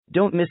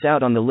Don't miss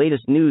out on the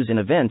latest news and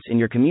events in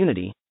your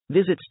community.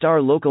 Visit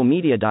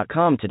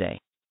starlocalmedia.com today.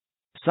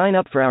 Sign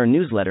up for our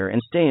newsletter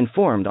and stay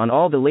informed on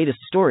all the latest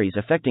stories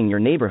affecting your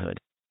neighborhood.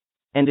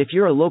 And if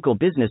you're a local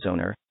business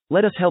owner,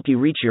 let us help you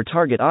reach your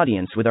target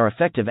audience with our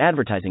effective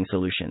advertising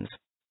solutions.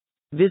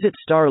 Visit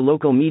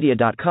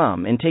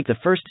starlocalmedia.com and take the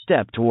first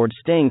step towards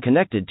staying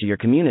connected to your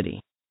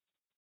community.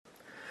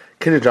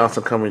 Kenny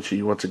Johnson coming to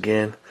you once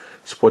again.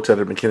 Sports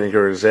editor McKinney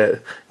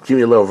Gazette. Give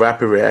me a little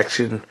rapid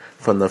reaction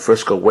from the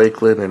Frisco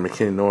Wakeland and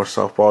McKinney North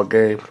softball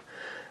game.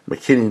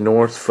 McKinney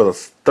North, for the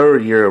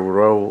third year in a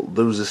row,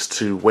 loses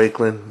to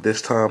Wakeland.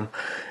 This time,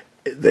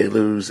 they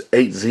lose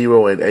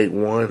 8-0 and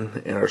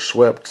 8-1 and are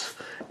swept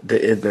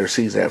to end their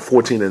season at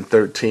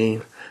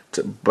 14-13.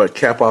 But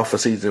cap off a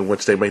season in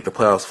which they make the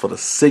playoffs for the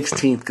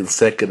 16th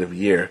consecutive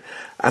year.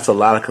 That's a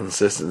lot of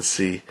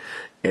consistency,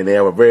 and they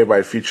have a very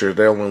bright future.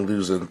 They're only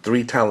losing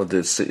 3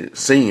 talented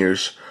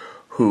seniors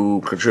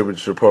who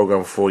contributed to the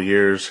program for 4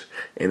 years,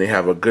 and they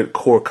have a good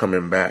core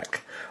coming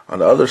back. On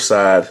the other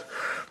side,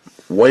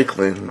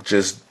 Wakeland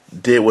just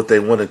did what they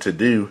wanted to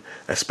do,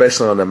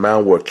 especially on the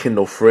mound where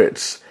Kendall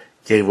Fritz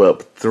gave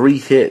up 3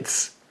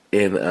 hits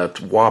in a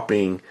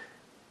whopping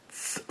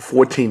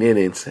 14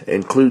 innings,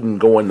 including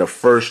going the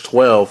first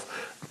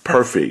 12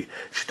 perfect.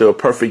 She threw a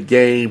perfect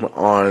game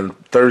on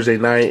Thursday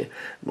night,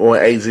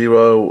 going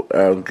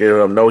 8-0, giving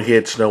them no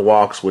hits, no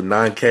walks with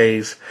 9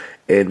 Ks.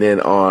 And then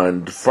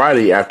on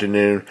Friday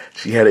afternoon,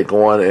 she had it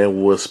going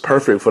and was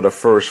perfect for the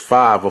first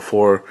 5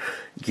 before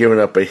giving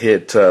up a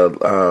hit to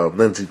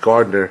Lindsey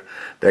Gardner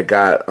that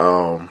got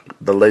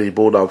the Lady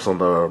Bulldogs on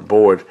the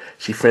board.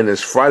 She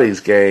finished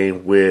Friday's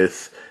game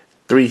with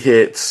 3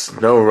 hits,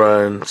 no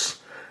runs,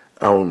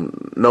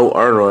 no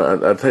earned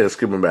run. I'll tell you,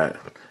 skipping back.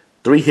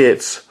 3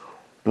 hits,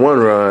 1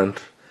 run,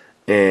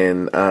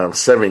 and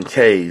 7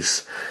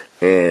 Ks.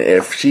 And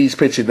if she's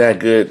pitching that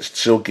good,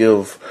 she'll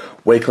give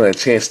Wakeland a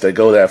chance to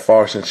go that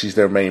far since she's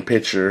their main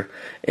pitcher.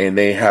 And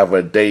they have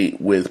a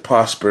date with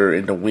Prosper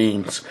in the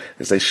wings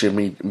as they should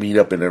meet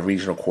up in the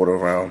regional quarter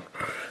round.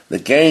 The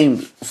game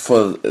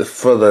for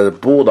the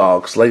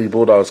Bulldogs, Lady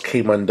Bulldogs,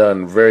 came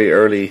undone very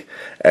early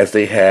as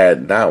they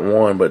had not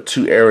 1 but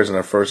 2 errors in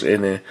the first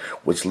inning,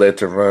 which led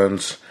to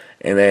runs.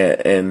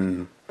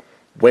 And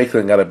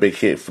Wakeland got a big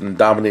hit from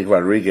Dominique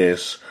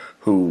Rodriguez,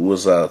 who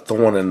was a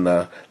thorn in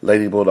the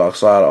Lady Bulldog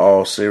side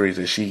all series,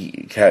 and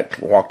she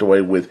walked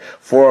away with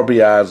 4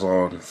 RBIs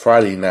on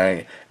Friday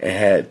night and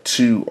had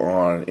 2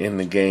 in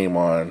the game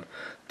on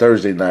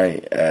Thursday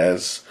night,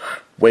 as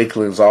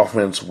Wakeland's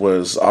offense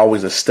was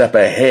always a step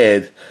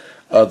ahead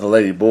of the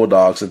Lady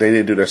Bulldogs, and they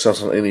didn't do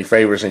themselves any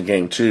favors in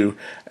Game 2,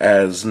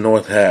 as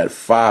North had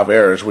 5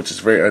 errors, which is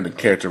very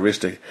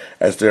uncharacteristic,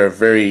 as they're a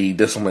very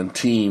disciplined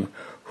team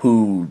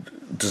who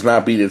does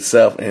not beat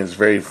itself and is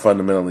very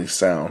fundamentally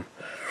sound.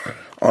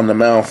 On the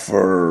mound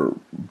for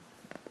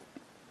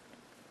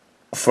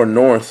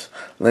North,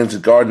 Lindsey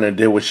Gardner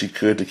did what she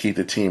could to keep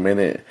the team in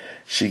it.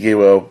 She gave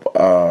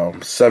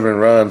up 7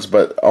 runs,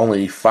 but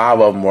only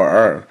 5 of them were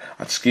earned.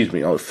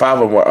 Only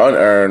 5 of them were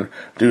unearned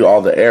due to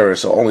all the errors,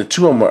 so only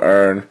 2 of them were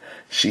earned.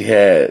 She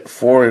had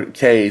 4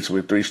 Ks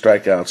with 3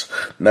 strikeouts,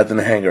 nothing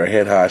to hang her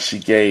head high. She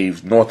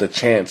gave North a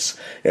chance.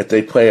 If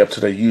they play up to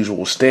their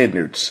usual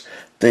standards,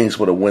 things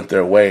would have went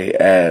their way,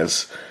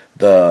 as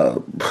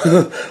the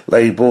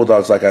Lady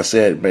Bulldogs, like I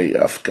said, made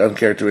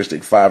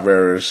uncharacteristic 5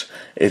 errors.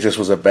 It just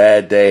was a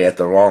bad day at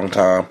the wrong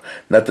time.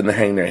 Nothing to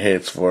hang their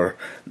heads for.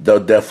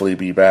 They'll definitely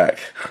be back.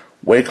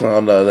 Wakeland,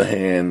 on the other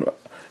hand,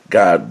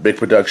 got big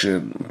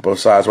production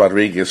besides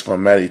Rodriguez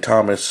from Maddie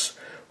Thomas,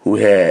 who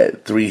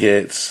had 3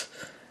 hits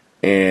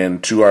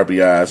and 2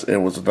 RBIs,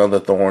 and was another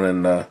thorn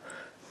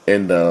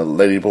in the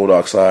Lady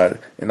Bulldog side,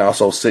 and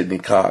also Sydney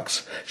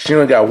Cox. She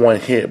only got 1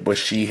 hit, but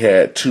she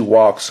had 2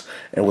 walks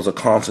and was a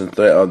constant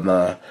threat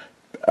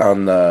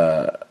on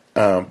the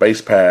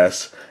base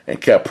pass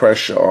and kept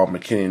pressure on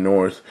McKinney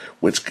North,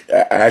 which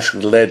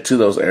actually led to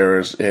those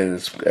errors. And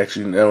it's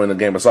actually, in the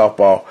game of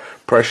softball,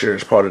 pressure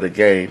is part of the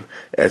game,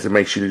 as it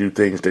makes you do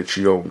things that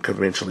you don't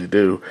conventionally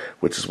do,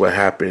 which is what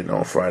happened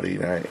on Friday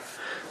night.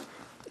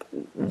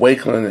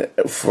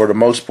 Wakeland, for the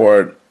most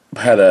part,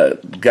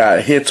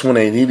 got hits when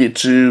they needed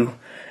to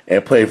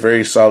and played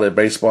very solid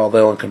baseball. They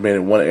only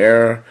committed 1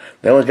 error.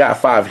 They only got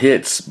 5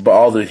 hits, but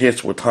all the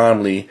hits were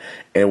timely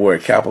and were a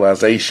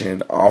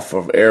capitalization off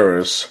of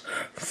errors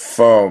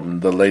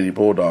from the Lady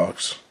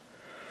Bulldogs.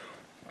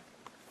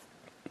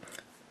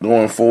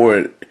 Going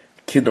forward,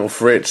 Kendall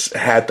Fritz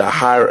had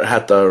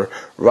the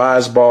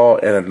rise ball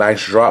and a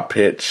nice drop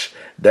pitch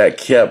that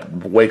kept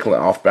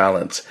Wakeland off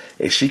balance.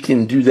 If she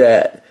can do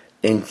that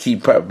and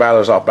keep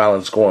batters off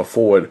balance going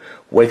forward,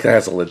 Wakeland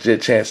has a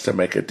legit chance to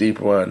make a deep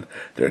run.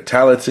 They're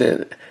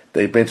talented.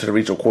 They've been to the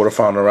regional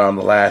quarterfinal around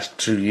the last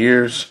 2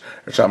 years.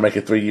 They're trying to make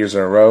it 3 years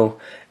in a row.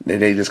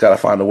 And they just got to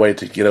find a way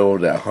to get over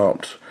that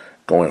hump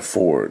going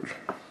forward.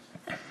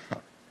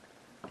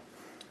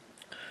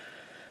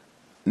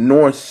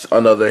 North,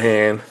 on the other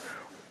hand,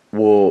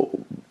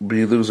 will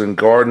be losing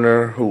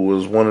Gardner, who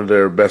was one of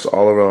their best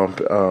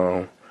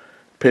all-around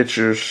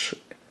pitchers,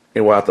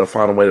 and will have to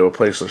find a way to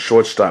replace a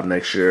shortstop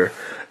next year.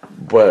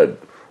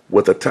 but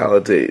with a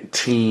talented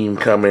team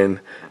coming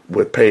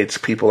with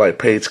people like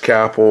Paige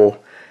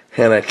Capel,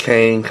 Hannah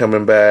Kane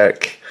coming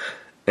back,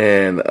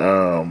 and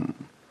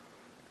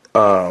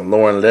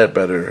Lauren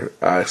Ledbetter,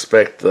 I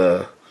expect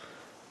the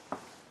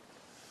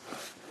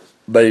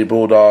Lady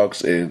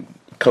Bulldogs and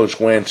Coach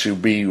Wynn to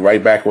be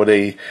right back where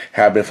they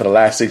have been for the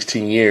last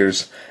 16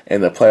 years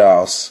in the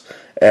playoffs,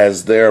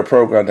 as they're a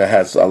program that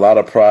has a lot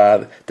of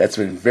pride, that's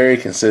been very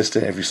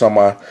consistent. If you saw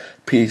my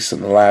piece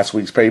in the last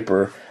week's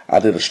paper, I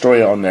did a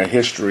story on their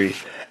history,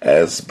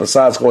 as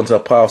besides going to the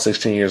playoffs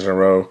 16 years in a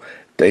row,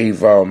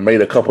 they've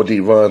made a couple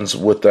deep runs,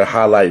 with their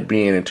highlight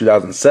being in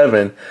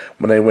 2007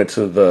 when they went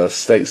to the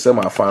state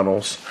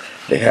semifinals.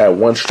 They had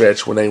one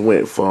stretch when they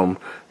went from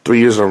 3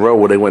 years in a row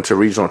where they went to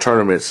regional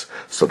tournaments.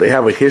 So they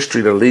have a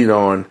history to lean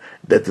on,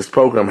 that this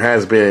program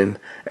has been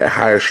at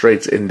higher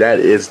straits, and that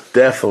is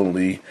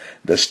definitely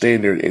the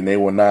standard, and they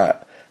will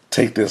not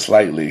take this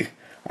lightly.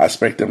 I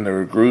expect them to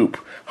regroup.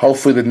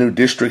 Hopefully the new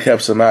district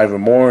helps them out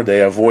even more.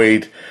 They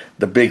avoid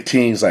the big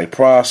teams like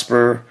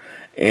Prosper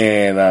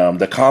and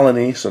the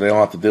Colony, so they don't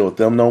have to deal with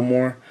them no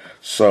more.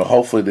 So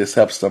hopefully this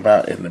helps them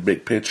out in the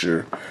big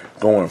picture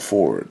going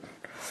forward.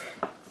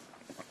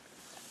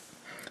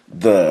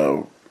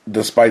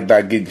 Despite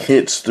not getting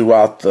hits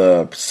throughout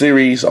the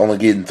series, only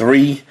getting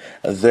 3,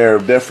 they're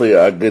definitely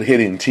a good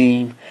hitting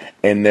team,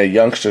 and their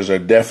youngsters are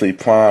definitely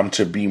primed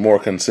to be more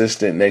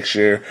consistent next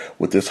year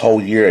with this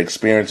whole year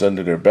experience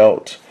under their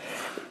belt.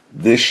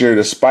 This year,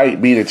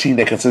 despite being a team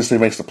that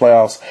consistently makes the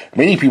playoffs,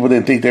 many people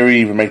didn't think they would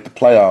even make the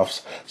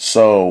playoffs.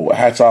 So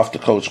hats off to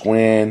Coach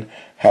Gwynn,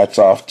 hats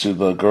off to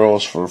the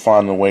girls for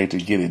finding a way to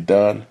get it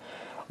done.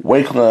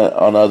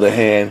 Wakeland, on the other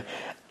hand,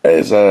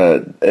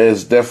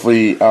 is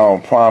definitely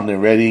primed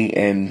and ready,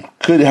 and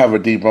could have a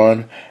deep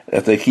run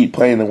if they keep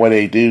playing the way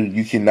they do.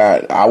 You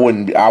cannot. I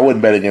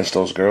wouldn't bet against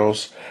those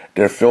girls.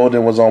 Their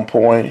fielding was on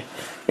point,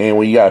 and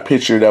when you got a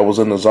pitcher that was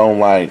in the zone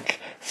like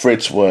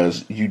Fritz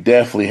was, you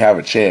definitely have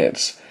a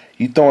chance.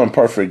 You throwing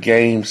perfect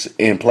games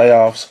in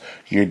playoffs,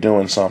 you're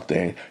doing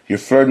something. You're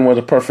flirting with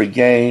a perfect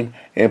game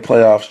in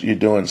playoffs, you're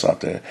doing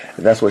something.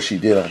 And that's what she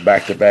did on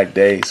back-to-back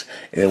days.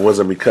 And it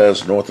wasn't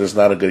because North is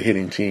not a good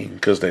hitting team,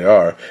 because they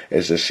are.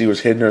 It's just she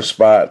was hitting her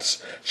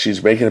spots,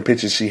 she's making the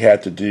pitches she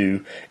had to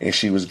do, and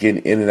she was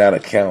getting in and out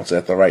of counts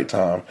at the right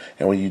time.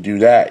 And when you do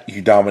that,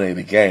 you dominate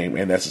the game.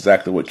 And that's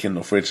exactly what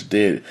Kendall Fritz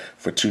did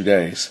for 2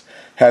 days.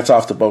 Hats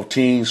off to both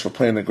teams for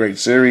playing a great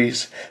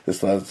series.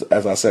 This,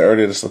 as I said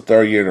earlier, this is the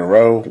 3rd year in a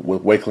row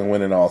with Wakeland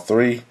winning all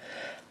 3.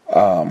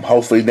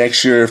 Hopefully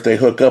next year, if they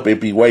hook up, it'd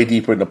be way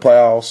deeper in the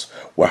playoffs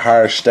with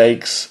higher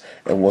stakes,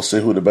 and we'll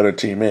see who the better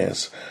team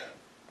is.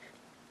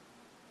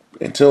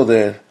 Until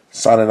then,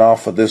 signing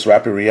off for this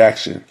Rapid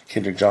Reaction,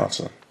 Kendrick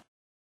Johnson.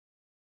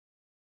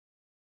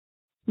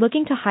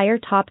 Looking to hire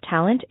top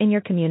talent in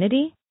your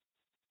community?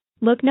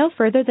 Look no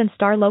further than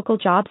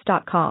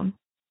StarLocalJobs.com.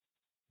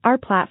 Our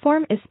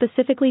platform is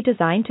specifically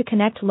designed to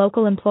connect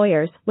local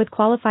employers with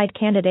qualified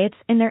candidates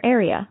in their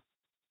area.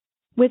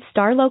 With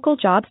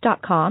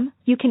StarLocalJobs.com,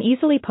 you can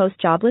easily post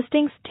job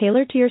listings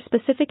tailored to your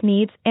specific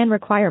needs and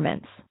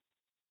requirements.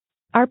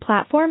 Our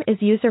platform is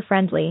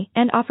user-friendly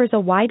and offers a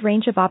wide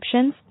range of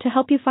options to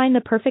help you find the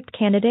perfect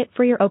candidate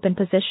for your open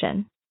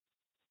position.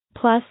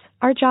 Plus,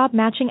 our job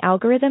matching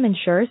algorithm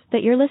ensures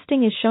that your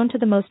listing is shown to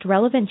the most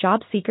relevant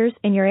job seekers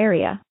in your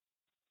area.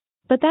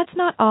 But that's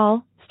not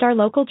all.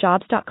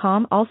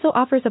 StarLocalJobs.com also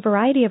offers a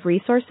variety of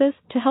resources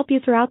to help you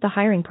throughout the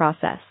hiring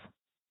process.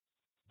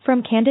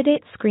 From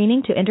candidate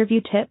screening to interview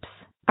tips,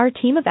 our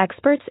team of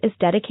experts is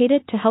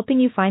dedicated to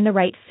helping you find the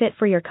right fit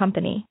for your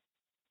company.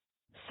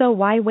 So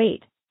why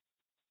wait?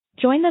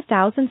 Join the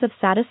thousands of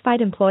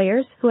satisfied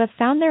employers who have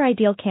found their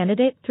ideal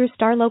candidate through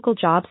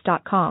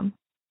StarLocalJobs.com.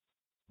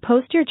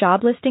 Post your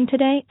job listing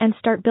today and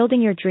start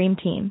building your dream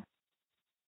team.